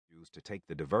choose to take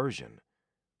the diversion,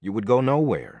 you would go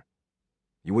nowhere.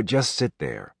 You would just sit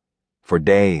there for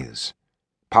days,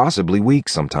 possibly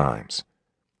weeks sometimes.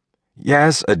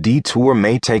 Yes, a detour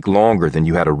may take longer than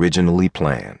you had originally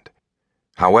planned.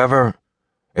 However,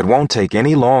 it won't take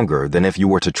any longer than if you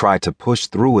were to try to push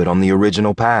through it on the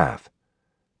original path.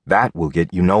 That will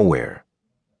get you nowhere.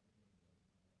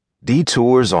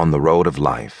 Detours on the road of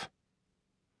life.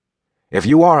 If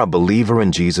you are a believer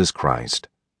in Jesus Christ,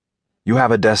 you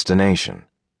have a destination.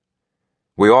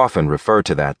 We often refer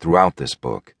to that throughout this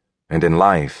book and in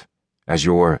life as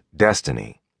your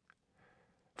destiny.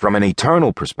 From an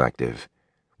eternal perspective,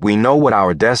 we know what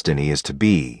our destiny is to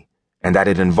be and that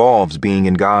it involves being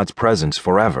in God's presence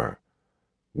forever,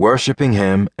 worshiping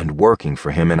Him and working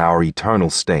for Him in our eternal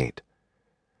state.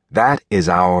 That is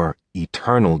our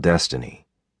eternal destiny.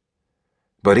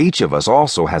 But each of us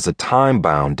also has a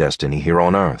time-bound destiny here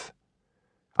on earth.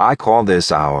 I call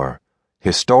this our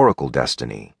historical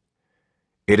destiny.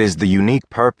 It is the unique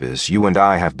purpose you and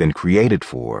I have been created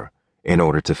for in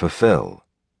order to fulfill.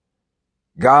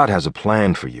 God has a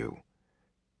plan for you.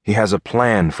 He has a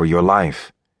plan for your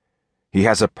life. He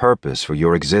has a purpose for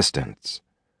your existence.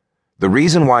 The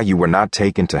reason why you were not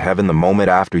taken to heaven the moment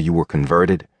after you were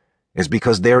converted is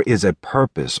because there is a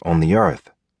purpose on the earth.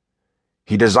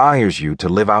 He desires you to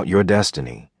live out your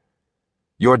destiny.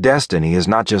 Your destiny is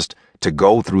not just to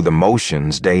go through the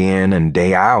motions day in and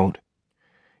day out.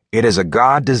 It is a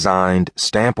God-designed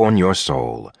stamp on your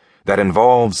soul that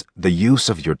involves the use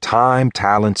of your time,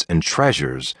 talents, and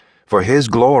treasures for His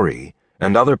glory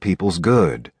and other people's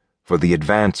good, for the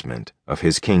advancement of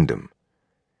His kingdom.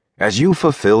 As you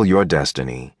fulfill your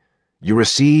destiny, you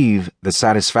receive the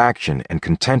satisfaction and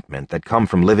contentment that come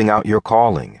from living out your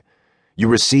calling. You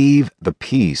receive the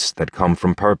peace that come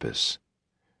from purpose.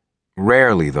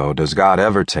 Rarely, though, does God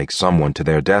ever take someone to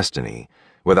their destiny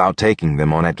without taking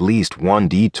them on at least one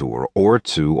detour, or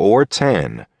 2, or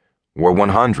 10, or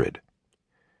 100.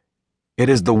 It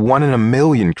is the 1 in a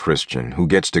million Christian who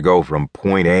gets to go from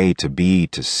point A to B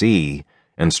to C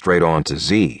and straight on to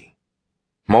Z.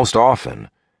 Most often,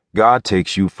 God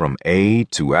takes you from A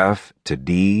to F to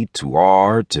D to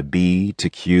R to B to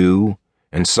Q,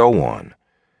 and so on.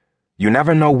 You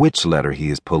never know which letter He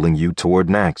is pulling you toward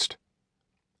next.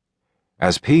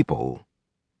 As people,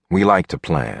 we like to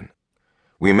plan.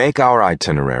 We make our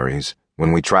itineraries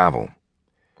when we travel.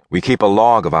 We keep a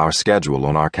log of our schedule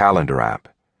on our calendar app.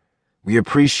 We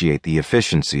appreciate the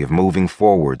efficiency of moving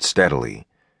forward steadily.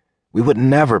 We would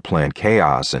never plan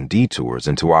chaos and detours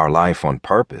into our life on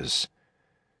purpose.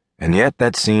 And yet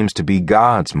that seems to be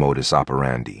God's modus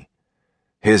operandi,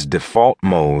 His default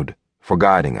mode for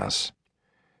guiding us.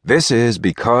 This is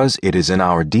because it is in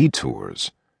our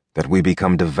detours that we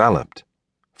become developed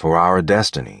for our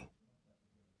destiny.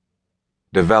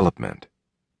 Development.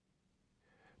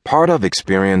 Part of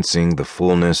experiencing the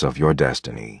fullness of your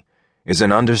destiny is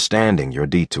in understanding your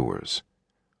detours.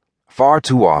 Far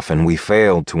too often we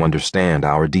fail to understand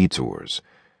our detours,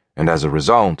 and as a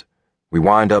result, we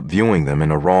wind up viewing them in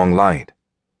a wrong light.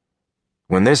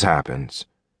 When this happens,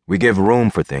 we give room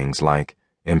for things like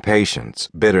impatience,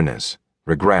 bitterness,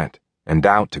 regret, and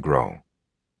doubt to grow.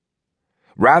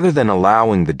 Rather than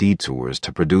allowing the detours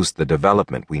to produce the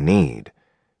development we need,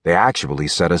 they actually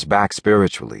set us back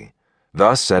spiritually,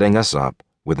 thus setting us up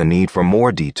with a need for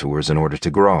more detours in order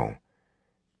to grow.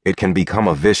 It can become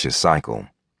a vicious cycle.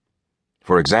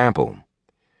 For example,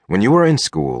 when you were in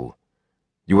school,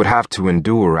 you would have to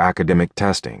endure academic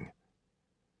testing.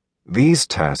 These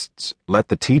tests let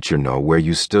the teacher know where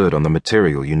you stood on the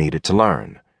material you needed to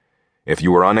learn. If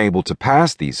you were unable to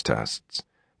pass these tests,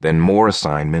 then more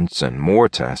assignments and more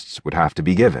tests would have to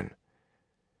be given.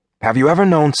 Have you ever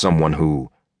known someone who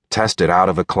tested out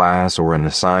of a class or an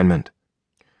assignment?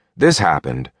 This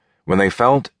happened when they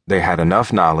felt they had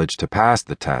enough knowledge to pass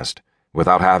the test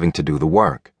without having to do the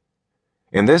work.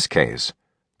 In this case,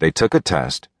 they took a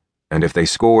test, and if they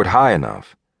scored high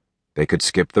enough, they could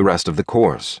skip the rest of the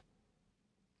course.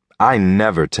 I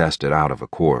never tested out of a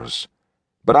course,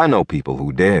 but I know people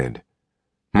who did.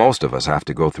 Most of us have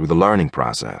to go through the learning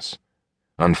process.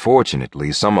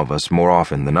 Unfortunately, some of us more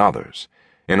often than others,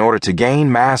 in order to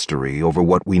gain mastery over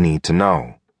what we need to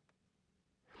know.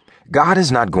 God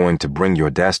is not going to bring your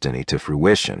destiny to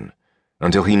fruition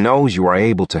until He knows you are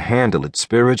able to handle it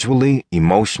spiritually,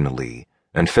 emotionally,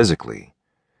 and physically.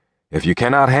 If you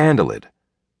cannot handle it,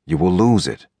 you will lose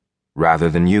it rather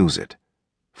than use it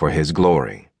for His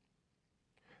glory.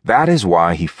 That is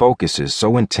why He focuses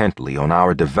so intently on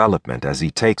our development as He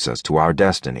takes us to our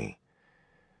destiny.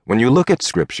 When you look at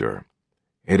Scripture,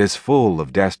 it is full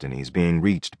of destinies being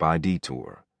reached by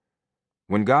detour.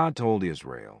 When God told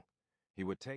Israel He would take